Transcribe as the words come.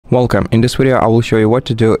Welcome. In this video I will show you what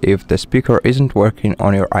to do if the speaker isn't working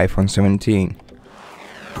on your iPhone 17.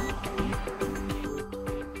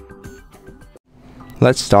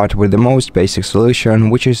 Let's start with the most basic solution,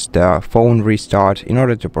 which is the phone restart. In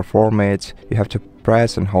order to perform it, you have to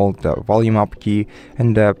press and hold the volume up key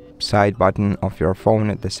and the side button of your phone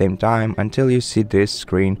at the same time until you see this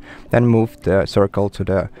screen. Then move the circle to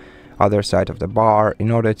the other side of the bar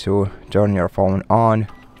in order to turn your phone on,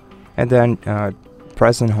 and then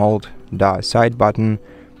press and hold the side button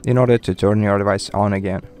in order to turn your device on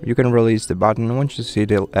again. You can release the button once you see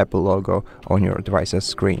the Apple logo on your device's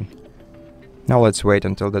screen. Now let's wait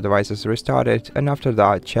until the device is restarted, and after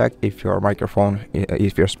that check if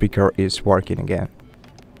your speaker is working again.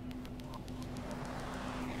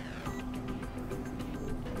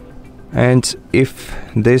 And if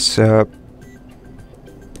this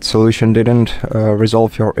solution didn't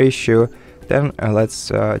resolve your issue, then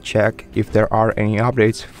let's check if there are any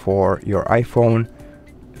updates for your iPhone.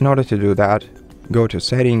 In order to do that, go to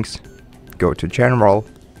Settings, go to General,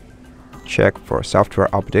 check for software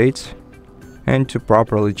updates, and to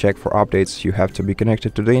properly check for updates you have to be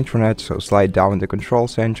connected to the internet, so slide down the control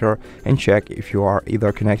center and check if you are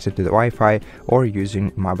either connected to the Wi-Fi or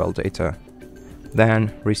using mobile data.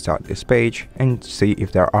 Then restart this page and see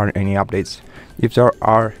if there are any updates. If there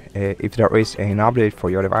is an update for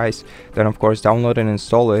your device, then of course download and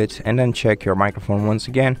install it, and then check your microphone once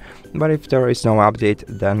again. But if there is no update,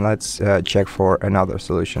 then let's check for another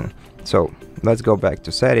solution. So let's go back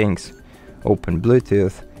to Settings, open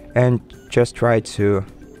Bluetooth, and just try to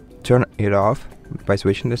turn it off by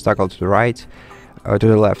switching the toggle to the right, to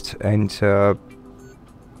the left, and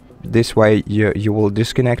this way you will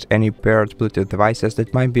disconnect any paired Bluetooth devices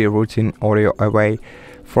that might be routing audio away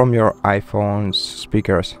from your iPhone's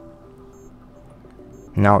speakers.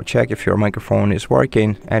 Now check if your microphone is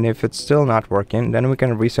working, and if it's still not working, then we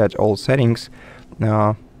can reset all settings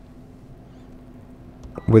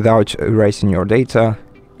without erasing your data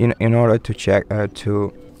in order to check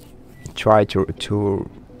to try to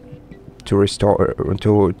restore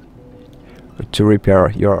to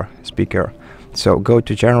repair your speaker. So go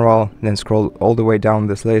to General, then scroll all the way down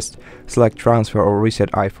this list, select Transfer or Reset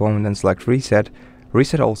iPhone, then select Reset,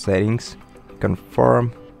 reset all settings,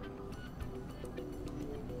 confirm,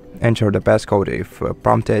 enter the passcode if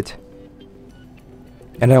prompted,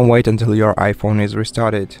 and then wait until your iPhone is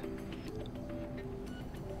restarted.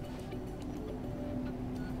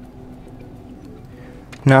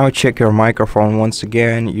 Now check your microphone once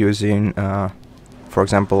again using, for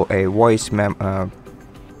example, a voice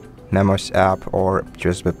memos app, or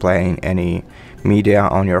just by playing any media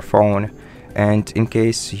on your phone. And in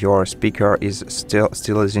case your speaker is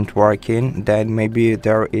still isn't working, then maybe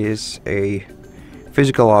there is a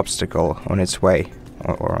physical obstacle on its way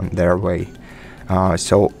or on their way.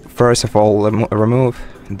 So first of all, remove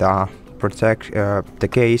the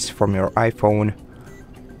case from your iPhone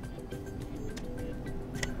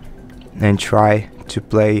and try to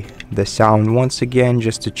play the sound once again,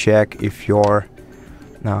 just to check if your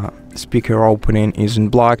speaker opening isn't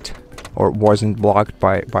blocked or wasn't blocked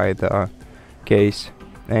by the case.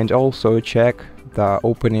 And also check the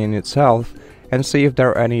opening itself and see if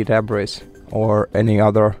there are any debris or any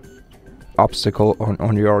other obstacle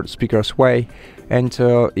on your speaker's way. And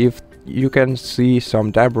if you can see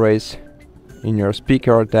some debris in your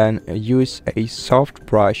speaker, then use a soft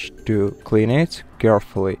brush to clean it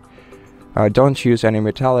carefully. Don't use any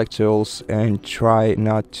metallic tools, and try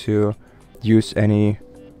not to use any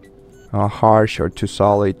harsh or too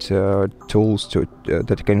solid tools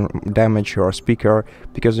that can damage your speaker,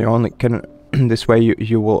 because you only can this way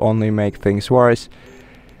you will only make things worse.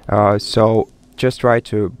 So just try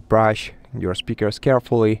to brush your speakers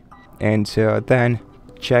carefully, and then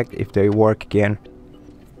check if they work again.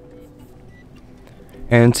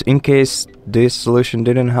 And in case this solution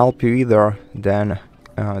didn't help you either, then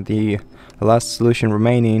the last solution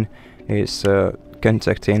remaining is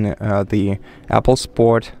contacting the Apple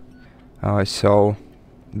support. So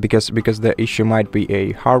because the issue might be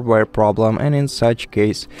a hardware problem, and in such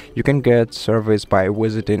case you can get service by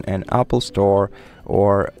visiting an Apple store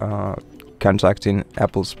or contacting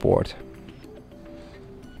Apple support.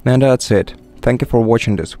 And that's it. Thank you for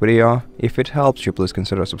watching this video. If it helps you, please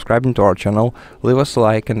consider subscribing to our channel, leave us a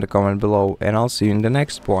like and a comment below, and I'll see you in the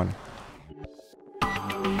next one.